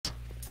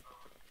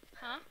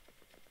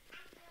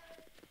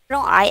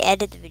don't I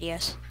edit the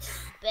videos?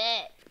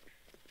 Bet.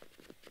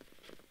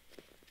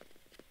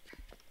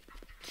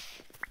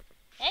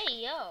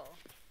 Hey, yo.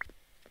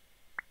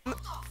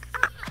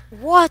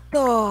 What the?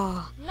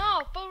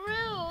 No, for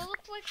real. It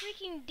looks like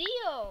freaking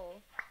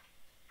Dio.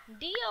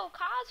 Dio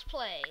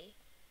cosplay.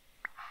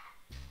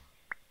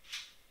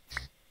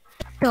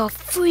 The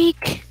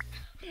freak?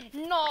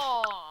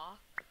 No.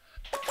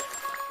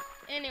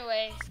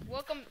 Anyway,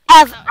 welcome.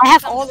 I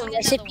have I'm all the doing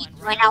another recipes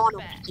one right now off on the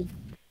a bat. wiki.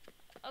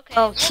 Okay,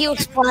 Oh, shield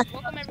splash.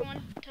 welcome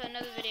everyone to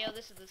another video.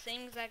 This is the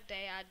same exact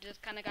day. I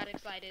just kind of got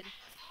excited.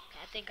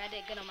 I think I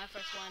did good on my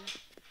first one.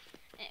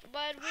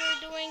 But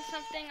we're doing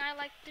something I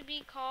like to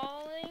be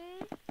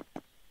calling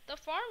the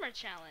Farmer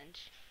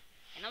Challenge.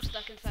 And I'm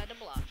stuck inside the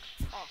block.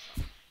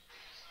 Awesome.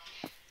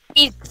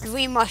 Need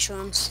 3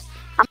 mushrooms.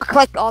 I'm gonna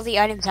collect all the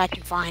items I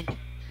can find.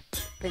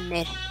 The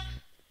mid.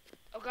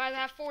 Oh guys, I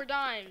have 4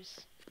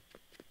 dimes.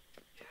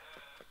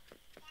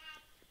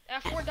 I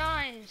have 4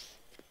 dimes.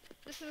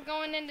 This is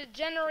going in the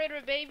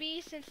generator,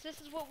 baby. Since this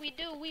is what we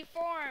do, we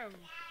farm.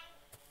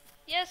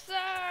 Yes,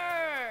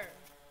 sir.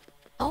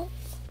 Oh.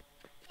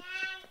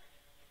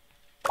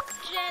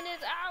 Gen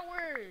is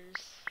ours.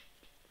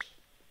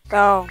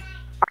 Go.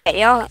 Okay,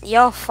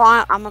 y'all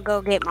fine. I'm gonna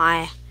go get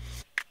my.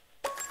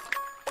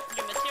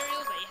 Your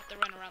materials that you have to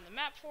run around the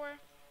map for.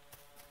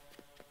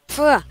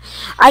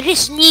 I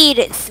just need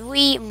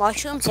 3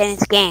 mushrooms and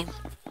it's game.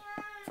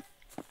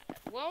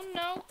 Well,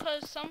 no,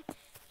 cause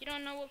you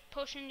don't know what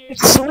potion you're.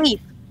 It's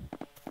sleep.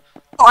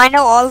 Oh, I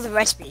know all of the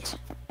recipes.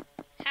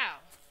 How?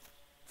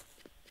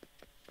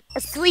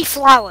 3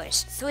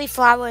 flowers. 3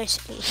 flowers.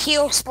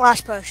 Heal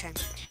splash potion.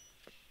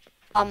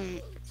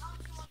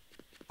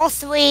 All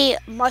 3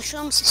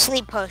 mushrooms.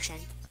 Sleep potion.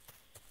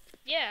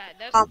 Yeah,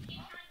 that's.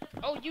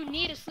 Oh, you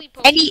need a sleep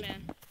potion,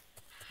 man.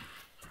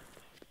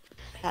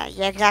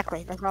 Yeah,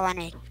 exactly. That's all I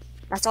need.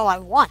 That's all I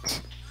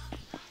want.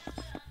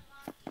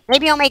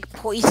 Maybe I'll make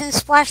poison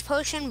splash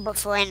potion, but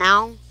for right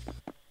now,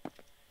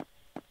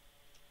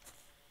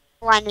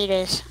 all I need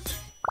is.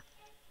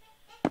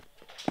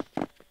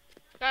 God,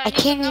 I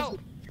can't even help.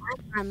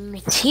 find my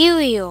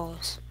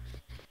materials.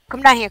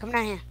 Come down here. Come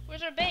down here.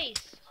 Where's our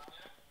base?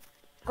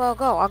 Go,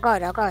 go. I'll go.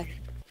 I'll go.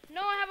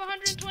 No, I have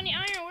 120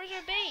 iron. Where's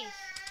our base?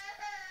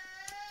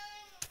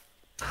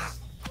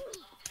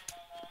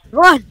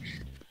 Run!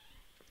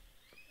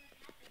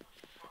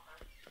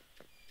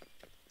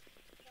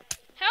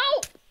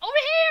 Help!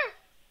 Over here!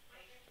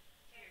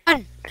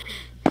 Run!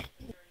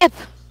 Yep.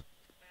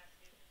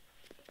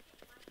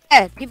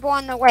 Yeah, people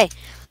on the way.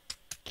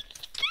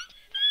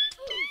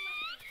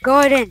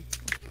 Gordon.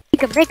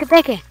 Break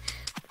it.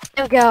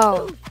 There we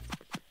go.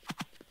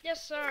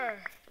 Yes, sir.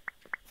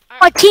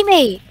 My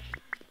teammate.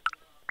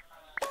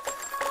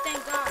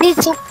 Thank God. Need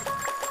some.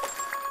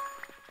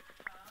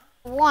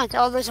 Once.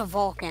 Oh, there's a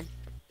Vulcan.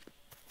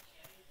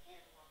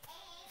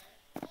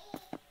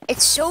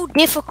 It's so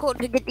difficult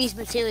to get these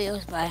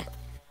materials by.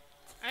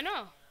 I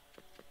know.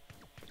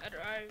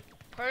 I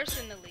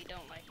personally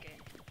don't like it.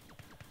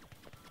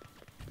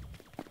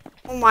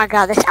 Oh my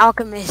god, this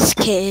alchemist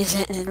kid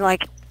is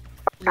like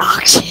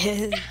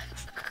obnoxious.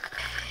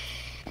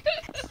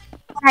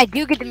 When I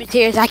do get the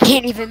materials, I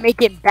can't even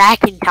make it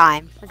back in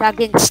time without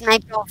getting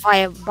sniped off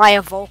by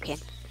a Vulcan.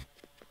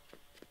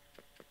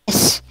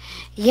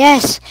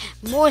 Yes,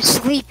 more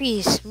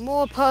sleepies,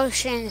 more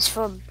potions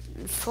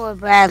for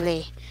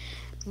Bradley,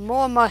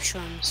 more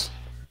mushrooms.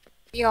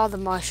 See all the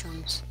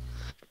mushrooms.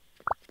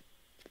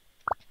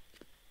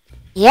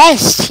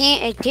 Yes,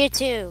 tier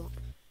 2.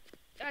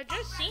 I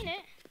just seen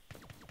it.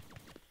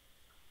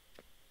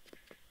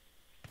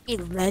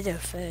 Need leather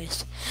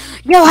first.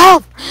 Yo,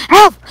 help!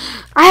 Help!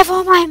 I have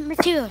all my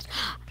materials.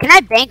 Can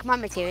I bank my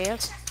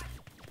materials?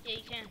 Yeah,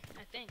 you can.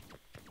 I think.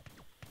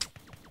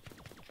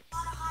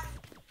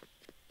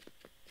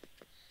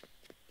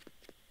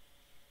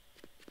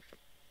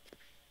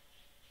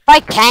 If I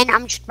can,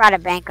 I'm just about to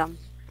bank them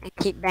and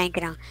keep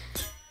banking them.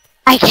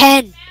 I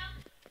can.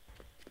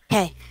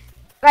 Okay,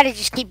 gotta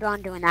just keep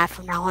on doing that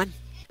from now on.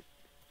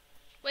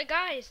 Wait,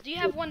 guys, do you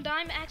have 1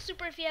 dime? Ask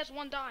Super if he has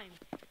 1 dime.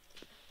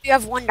 You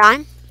have 1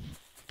 dime?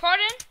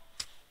 Pardon?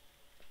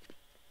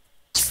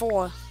 It's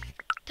 4.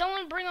 Tell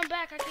him to bring him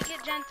back. I could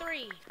get Gen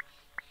 3.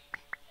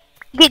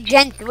 Get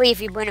Gen 3 if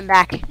you bring him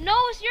back. No,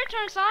 it's your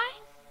turn, Si.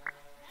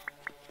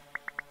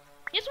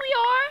 Yes, we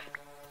are.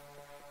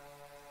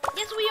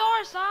 Yes, we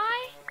are, Si.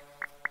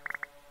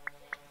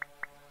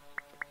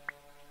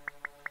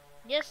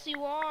 Yes,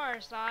 you are,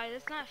 Si.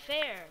 That's not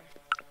fair.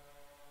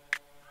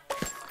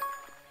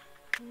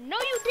 No,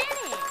 you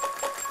didn't.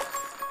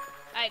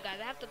 Alright, guys,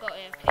 I have to go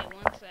AFK.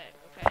 1 sec,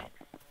 okay?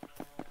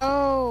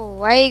 Oh,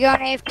 why are you going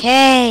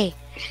AFK?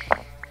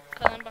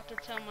 Because I'm about to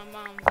tell my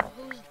mom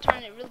whose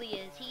turn it really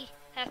is. He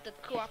has to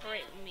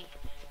cooperate with me.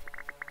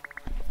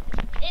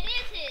 It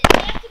is his. He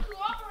has to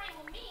cooperate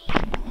with me.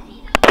 Because he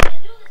doesn't want to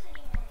do this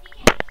anymore. He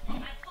can't.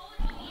 I told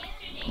you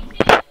yesterday,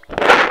 too. I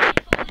told you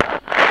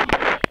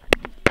yesterday.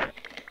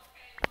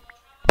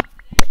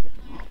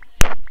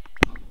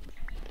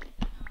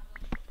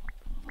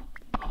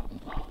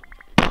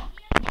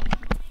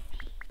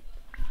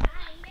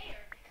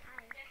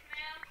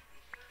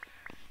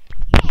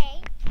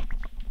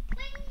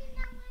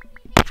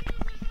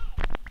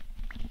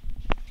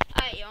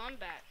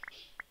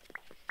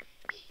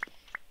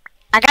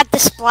 I got the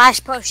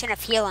splash potion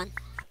of healing.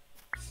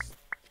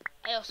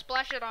 Hey, yo,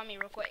 splash it on me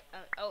real quick.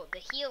 Oh, the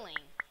healing.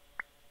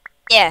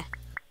 Yeah.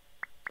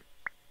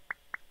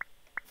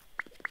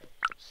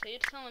 So you're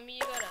telling me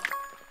you gotta...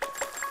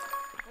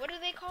 What do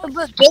they call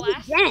But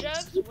splash Jen, jugs?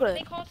 What super. are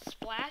they called?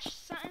 Splash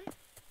something?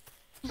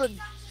 But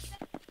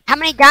how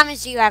many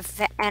diamonds do you have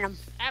in them?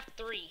 I have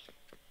 3.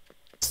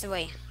 That's the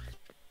way.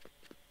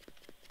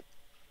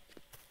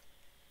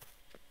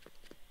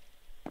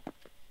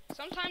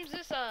 Sometimes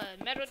this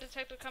metal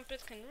detector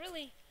compass can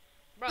really...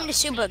 Give Bro, him the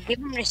super. Give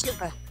him the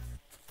super.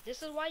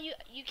 this is why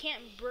you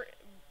can't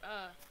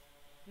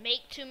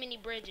make too many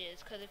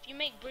bridges. Because if you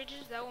make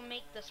bridges, that will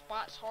make the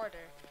spots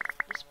harder.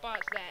 The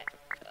spots that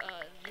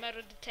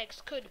metal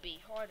detects could be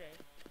harder.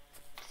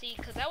 See,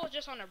 because that was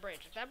just on a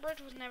bridge. If that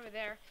bridge was never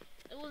there,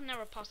 it was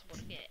never possible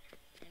to get.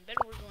 And better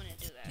we're going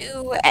to do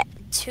that.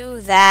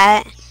 To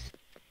that.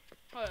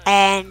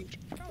 And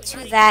Probably to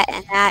not that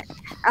and that.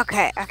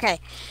 Okay, okay.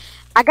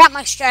 I got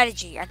my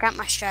strategy. I got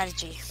my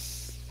strategy.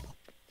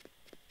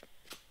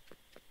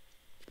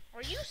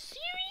 Are you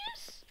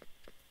serious?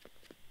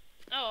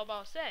 Oh,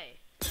 about to say.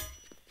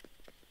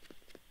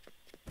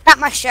 Got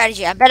my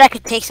strategy. I bet I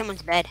could take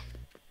someone's bed.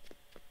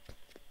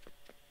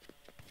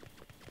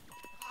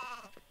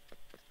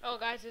 Oh,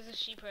 guys, there's a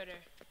sheep herder.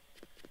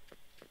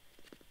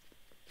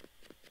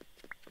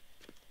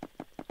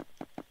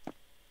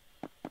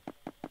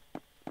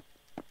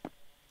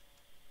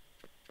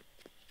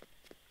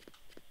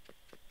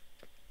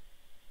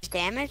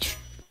 Damage.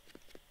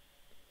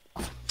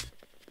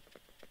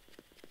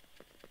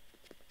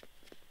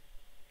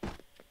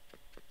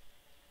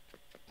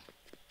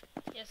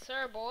 Yes,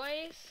 sir,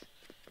 boys.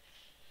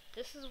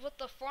 This is what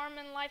the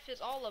farming life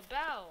is all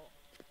about.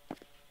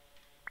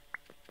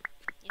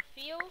 You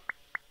feel?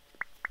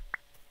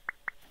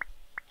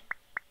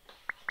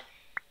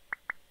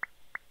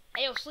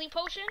 Hey, yo, sleep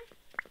potion?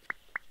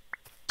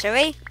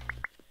 Sorry?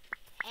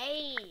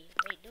 Hey,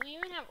 wait, do we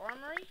even have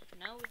armory?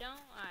 No, we don't?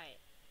 Alright.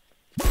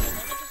 Let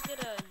me just get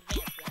an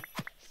advance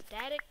then.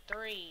 Static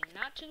 3,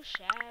 not too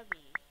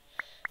shabby.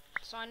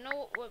 So I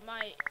know what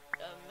my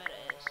meta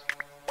is.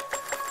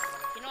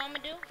 You know what I'm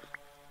gonna do?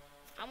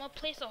 I'm gonna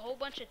place a whole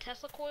bunch of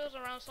Tesla coils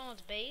around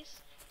someone's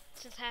base,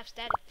 since I have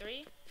static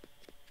 3.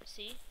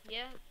 See?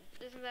 Yeah?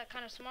 Isn't that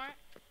kind of smart?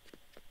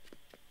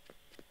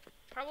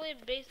 Probably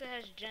a base that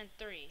has Gen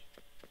 3.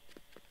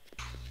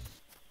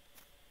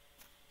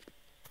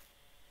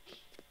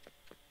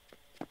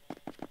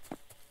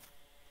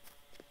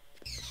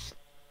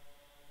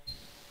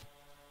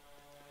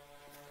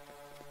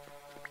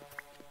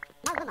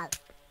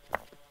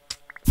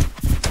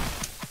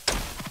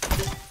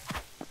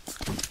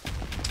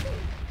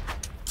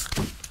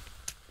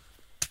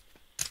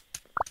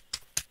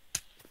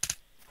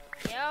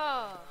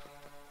 Yeah.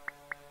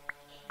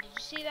 Did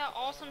you see that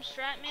awesome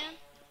strat, man?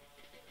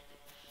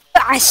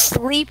 I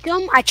sleeped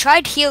him. I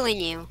tried healing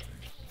you.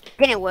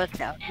 Didn't work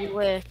though. You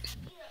were.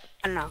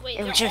 I don't know. Wait, It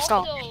they're was just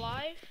all all. still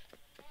alive?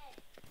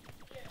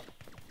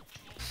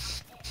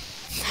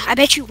 I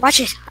bet you. Watch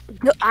this.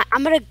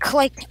 I'm gonna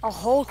collect a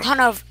whole ton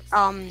of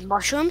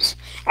mushrooms.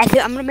 And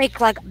I'm gonna make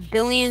like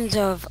billions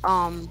of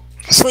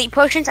sleep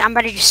potions. I'm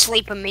about to just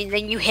sleep them, and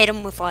then you hit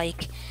them with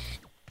like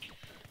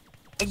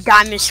a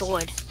diamond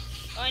sword.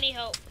 Oh, I need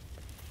help.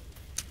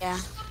 Yeah.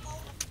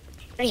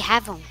 I already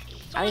have them.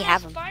 I already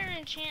have them. Fire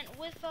enchant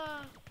with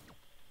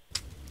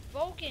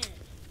Vulcan.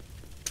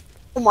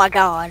 Oh my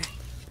god.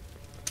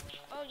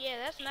 Oh yeah,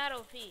 that's not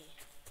OP.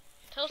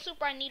 Tell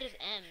Super I need his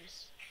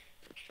M's.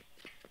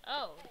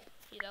 Oh,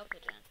 he's Alpha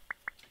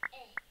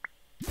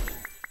Gen.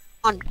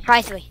 On,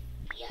 try 3.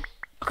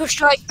 Critical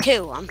Strike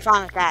 2. I'm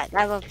fine with that.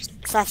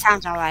 That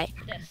sounds alright.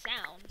 That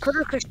sounds.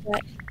 Critical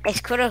Strike.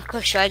 Is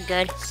Critical Strike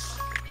good?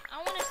 I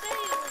want to say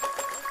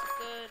it's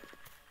good.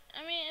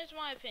 I mean, it's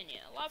my opinion.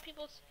 A lot of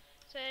people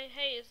say,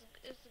 hey,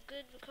 it's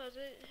good because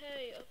it,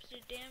 hey, ups your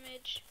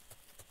damage.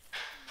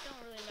 It don't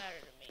really matter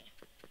to me.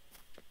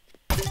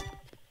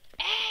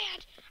 Hey,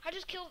 I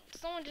just killed,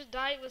 someone just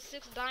died with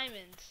 6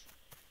 diamonds.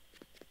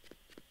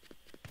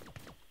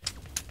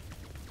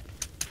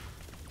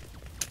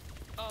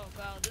 Oh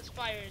god, this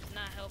fire is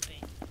not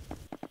helping.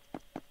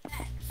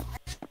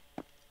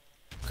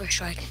 Critical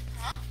Strike.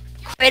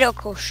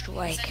 Critical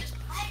Strike.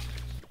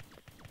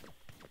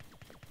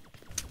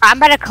 I'm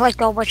about to collect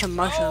a whole bunch of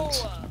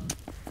mushrooms.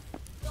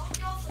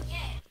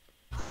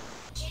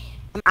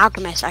 I'm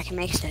alchemist. I can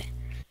make it.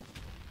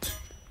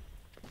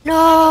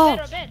 No.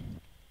 Our bed.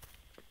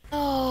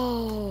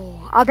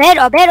 No. Our bed.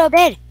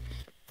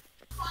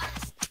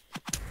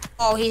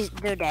 Oh,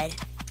 they're dead.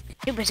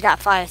 Super's got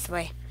fire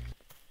 3.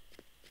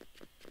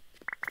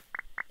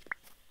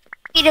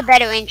 Need a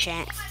better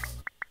enchant.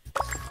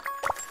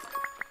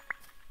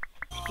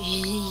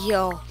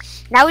 Yo.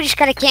 Now we just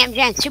gotta camp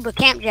Gen. Super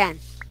camp Gen.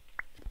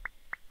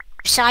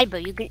 Cyber,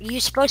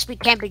 you're supposed to be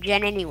camping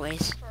Gen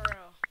anyways. For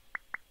real.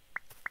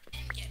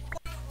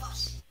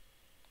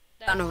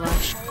 On a That's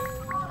rush. my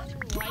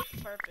whole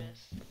life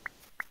purpose.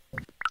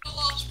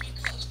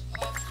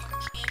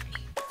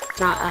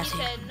 Not He us.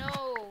 said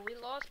no, we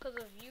lost because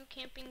of you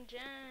camping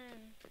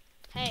Gen.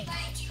 Hey,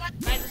 Guys,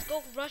 let's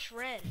go rush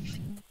red.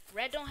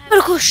 Red don't have.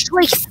 Critical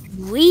Strike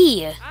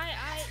 3.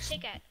 I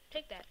take that.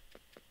 Take that.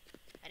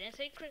 I didn't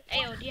say crit.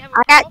 Hey, do you have a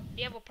I pearl? got-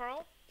 Do you have a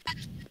pearl?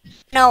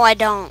 No, I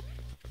don't.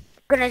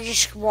 I'm gonna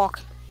just walk.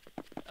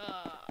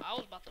 I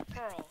was about to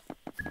pearl.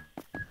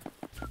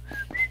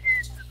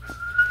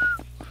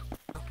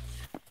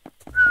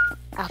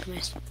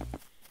 Alchemist.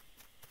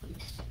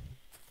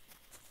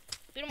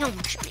 Beat him Damn. up.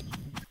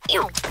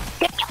 Damn.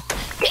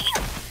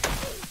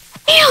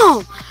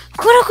 Damn.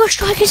 Critical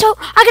Strike is out.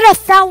 I got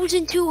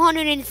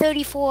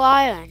 1,234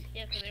 iron.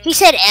 Yeah, 'cause they He were-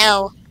 said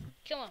L.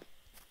 Kill him.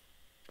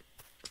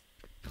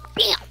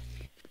 Damn.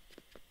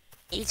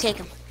 You take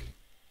him.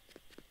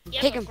 He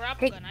has Take a him.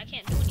 grapple gun. I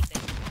can't do anything.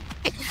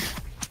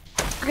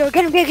 Go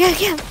get him. Get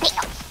him.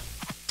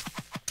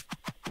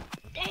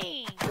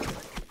 Dang.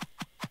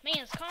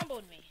 Man's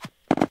comboed me.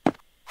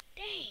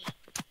 Dang.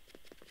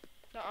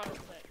 The auto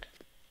click.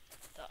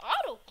 The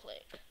auto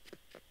click.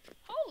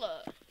 Hold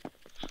up.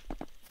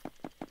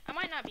 I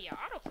might not be an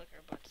auto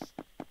clicker, but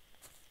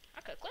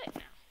I could click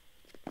now.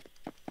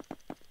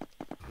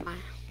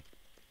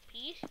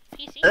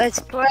 PC. Let's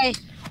play.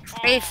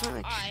 Play Aw, for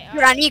me. alright,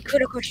 Dude, I need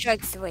Critical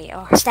Strike 3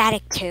 or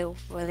Static 2,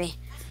 really.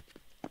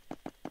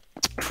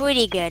 It's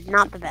pretty good,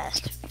 not the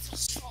best.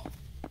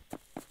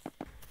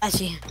 I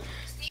see.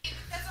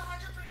 That's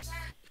 100%.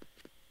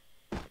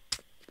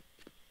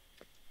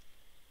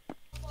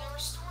 The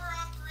restore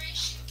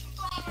operation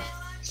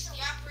component.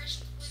 The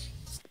operation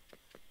complete.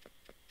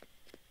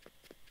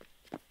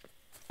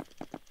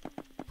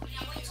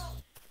 Now wait till.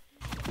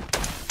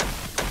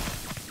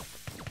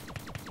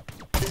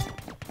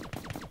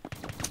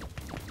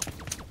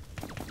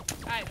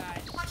 Alright,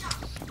 guys.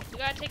 We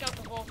gotta take out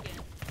the Vulcan.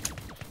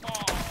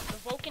 Oh, the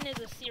Vulcan is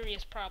a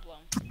serious problem.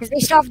 Does they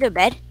still have their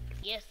bed?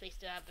 Yes, they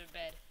still have their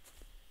bed.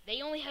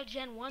 They only have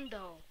Gen 1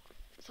 though.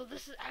 So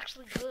this is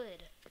actually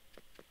good.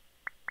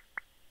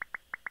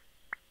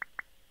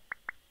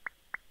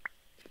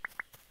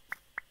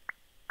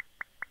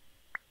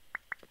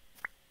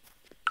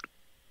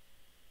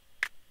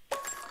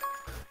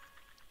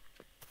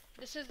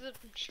 This is the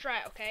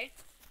strat, okay?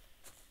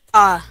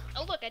 Oh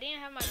look, I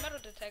didn't have my metal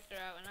detector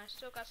out and I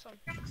still got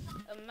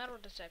a metal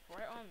detector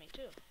right on me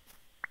too.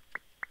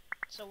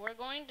 So we're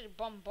going to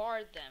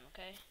bombard them,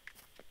 okay?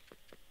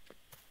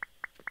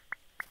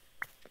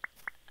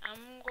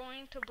 I'm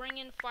going to bring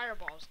in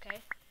fireballs, okay?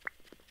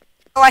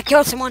 Oh, I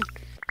killed someone.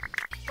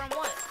 From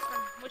what?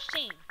 From which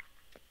team?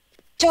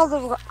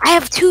 I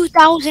have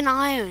 2,000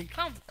 iron.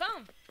 Come.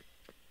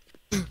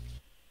 I'm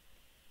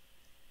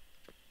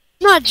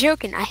not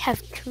joking. I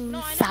have No,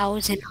 I know.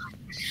 2,000 iron.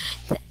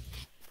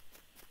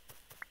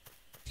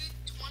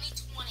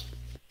 2020.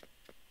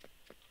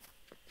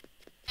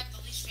 I have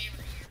the least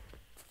favorite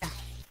here.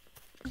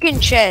 Look in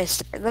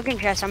chest. Look in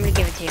chest. I'm gonna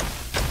give it to you.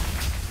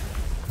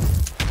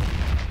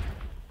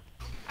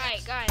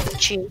 Alright, guys.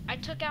 Cheat. I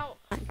took out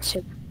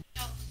some.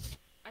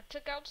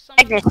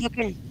 Agnes, look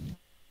in.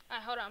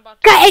 Alright, hold on. I'm about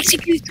to. Got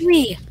execute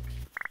 3.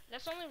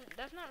 That's not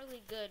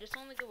really good. It's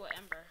only good with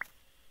Ember.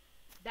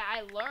 That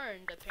I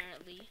learned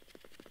apparently.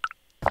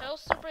 Tell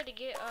Super to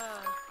get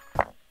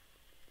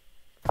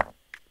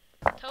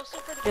Tell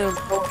Super to Dude,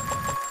 get.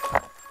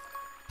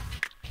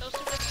 Tell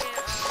Super to get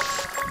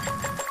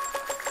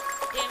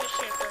damage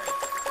share 3.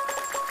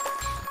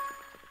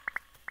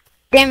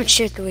 damage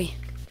to 3.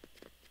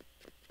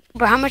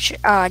 But how much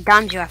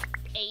dimes do you have?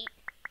 8.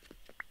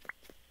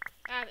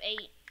 I have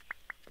 8.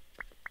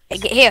 Hey,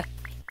 get here.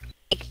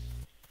 Take.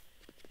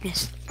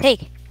 Yes,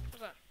 take.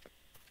 What's up?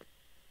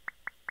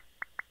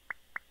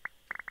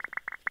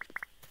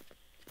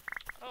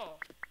 Oh.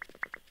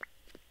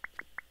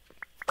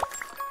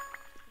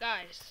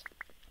 Guys,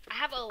 I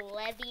have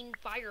 11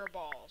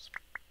 fireballs.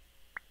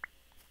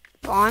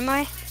 Oh, am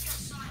I?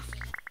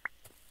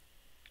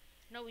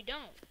 No, we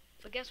don't.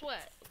 But guess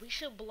what? We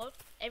should blow.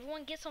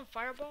 Everyone get some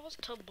fireballs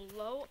to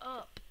blow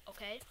up,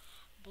 okay?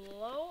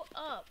 Blow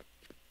up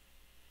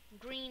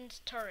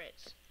Green's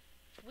turrets.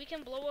 If we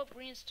can blow up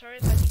Green's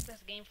turrets, I think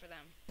that's game for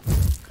them.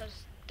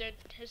 Because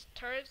his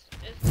turrets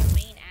is the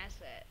main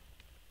asset.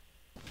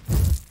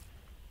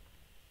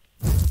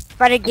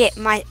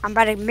 I'm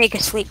about to make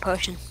a sleep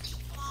potion.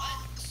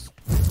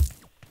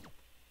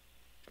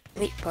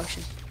 Sleep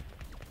potion.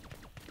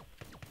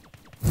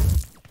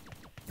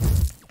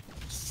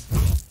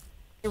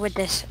 With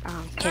this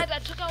kit. Guys, I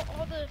took out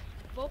all the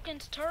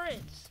Vulcan's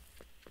turrets.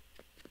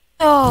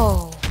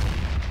 Oh.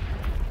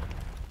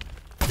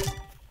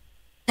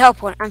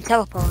 Teleport. I'm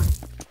teleporting.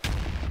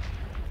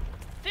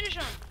 Finish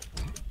him.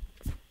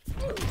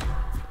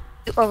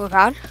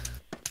 Overpowered.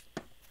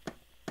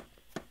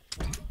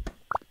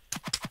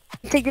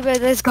 Take the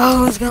bed. Let's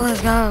go. Let's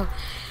go.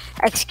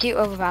 Execute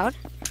overpowered.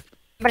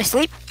 I'm gonna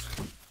sleep.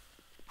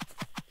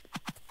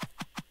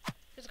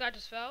 This guy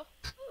just fell.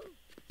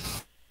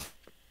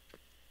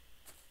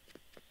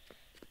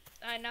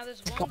 Alright, now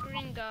there's one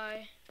green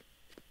guy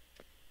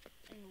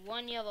and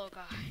one yellow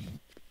guy.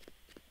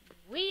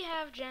 We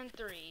have Gen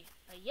 3.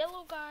 A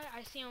yellow guy,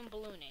 I see him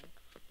ballooning.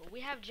 But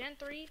we have Gen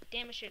 3,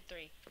 damage share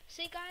 3.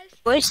 See, guys?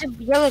 Where's the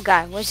yellow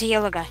guy? Where's the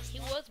yellow guy? He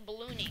was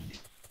ballooning.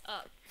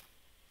 up.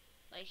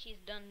 Like she's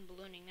done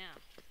ballooning now.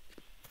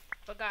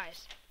 But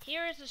guys,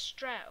 here is the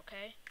strat,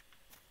 okay?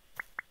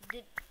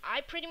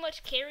 I pretty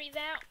much carry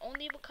that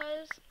only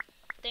because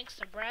thanks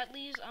to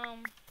Bradley's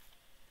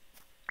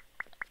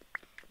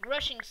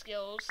rushing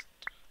skills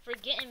for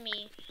getting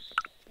me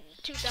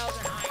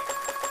 2,000 iron.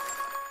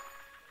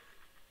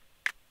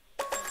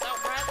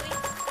 Without Bradley,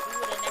 we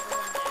would have never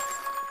won that.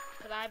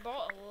 Cause I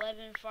bought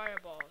 11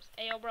 fireballs.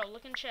 Hey yo, bro,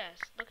 look in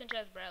chest. Look in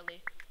chest,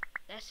 Bradley.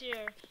 That's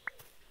your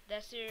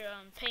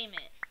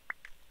payment.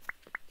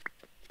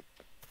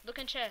 Look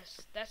in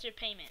chest. That's your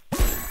payment.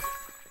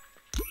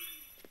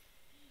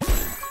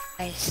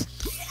 Nice.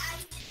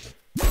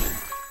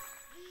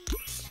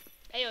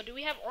 Hey yo, do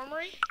we have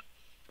armory?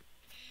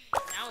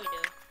 Now we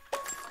do.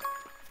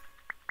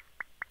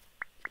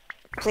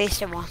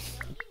 Place it one.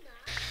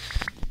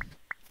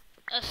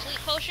 A sleep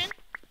potion?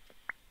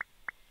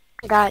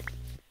 Got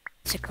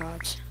 6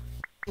 cards.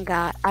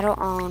 I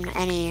don't own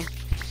any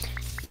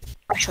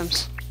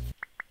mushrooms.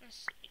 Let's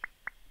see.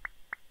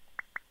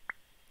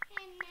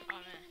 Oh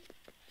man.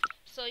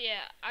 So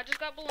yeah, I just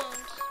got balloons.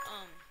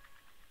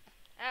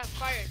 I have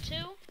fire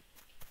too.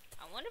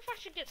 I wonder if I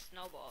should get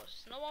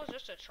snowballs. Snowballs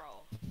just a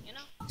troll, you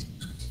know?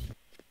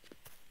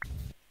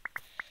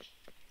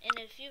 And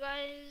if you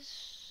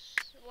guys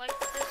like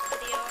this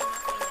video, I'm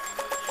not going to end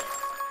it yet.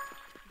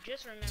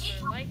 Just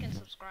remember, like and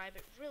subscribe.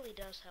 It really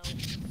does help.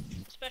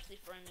 Especially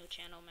for a new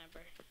channel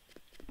member.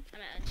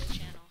 I'm at a new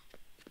channel.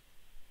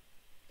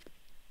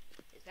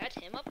 Is that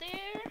him up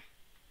there?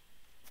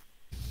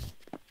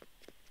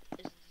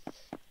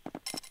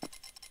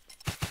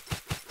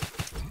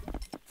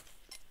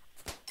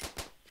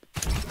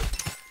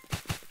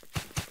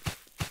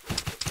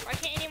 Why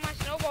can't any of my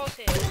snowballs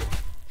hit?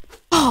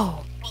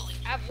 Oh!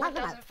 I have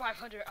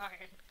 1,500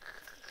 iron.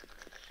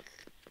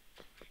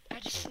 I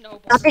just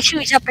snowballed. I bet you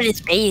he's up in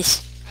his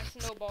base. I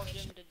snowballed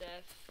him to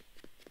death.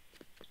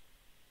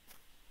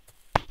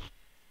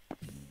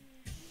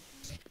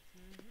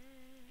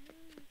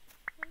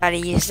 Gotta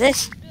use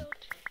this.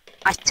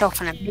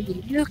 Myself in a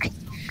big nuke.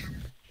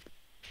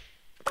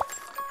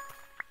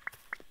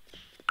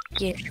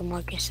 Give to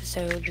Marcus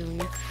Cicero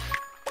Jr.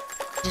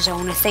 His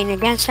own thing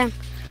against him.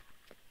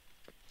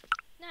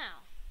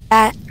 Now,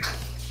 That.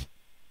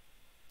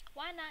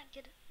 why not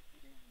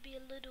be a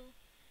little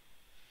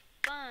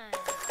fun?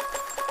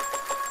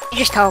 You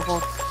just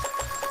teleport. To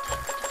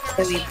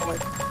Really Carol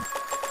bored.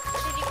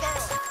 City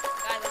Carl.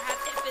 Guys, I have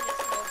infinite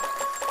snowballs.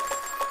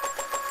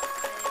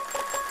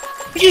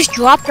 He just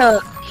dropped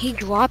a. He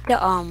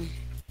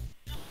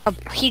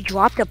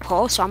dropped a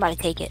pole, so I'm about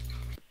to take it.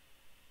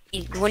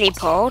 When he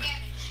pulled,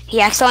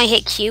 he accidentally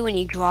hit Q and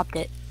he dropped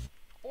it.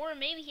 Or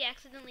maybe he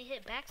accidentally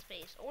hit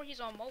backspace. Or he's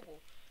on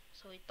mobile.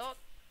 So he thought,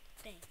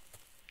 dang.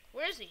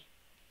 Where is he?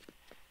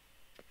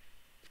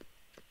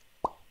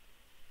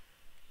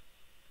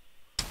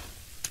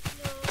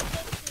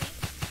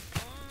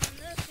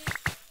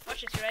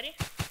 Watch this, you ready?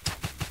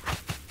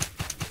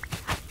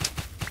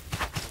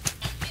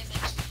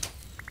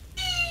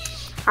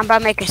 I'm about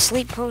to make a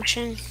sleep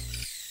potion.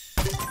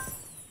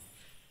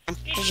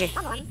 GG.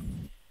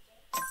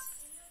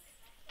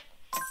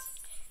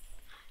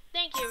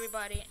 Thank you,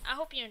 everybody. I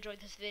hope you enjoyed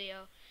this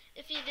video.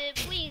 If you did,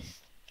 please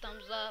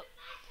thumbs up.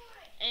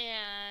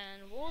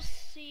 And we'll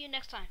see you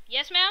next time.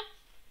 Yes, ma'am?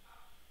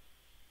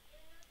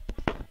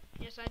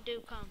 Yes, I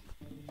do come.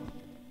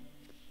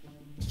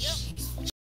 Yep.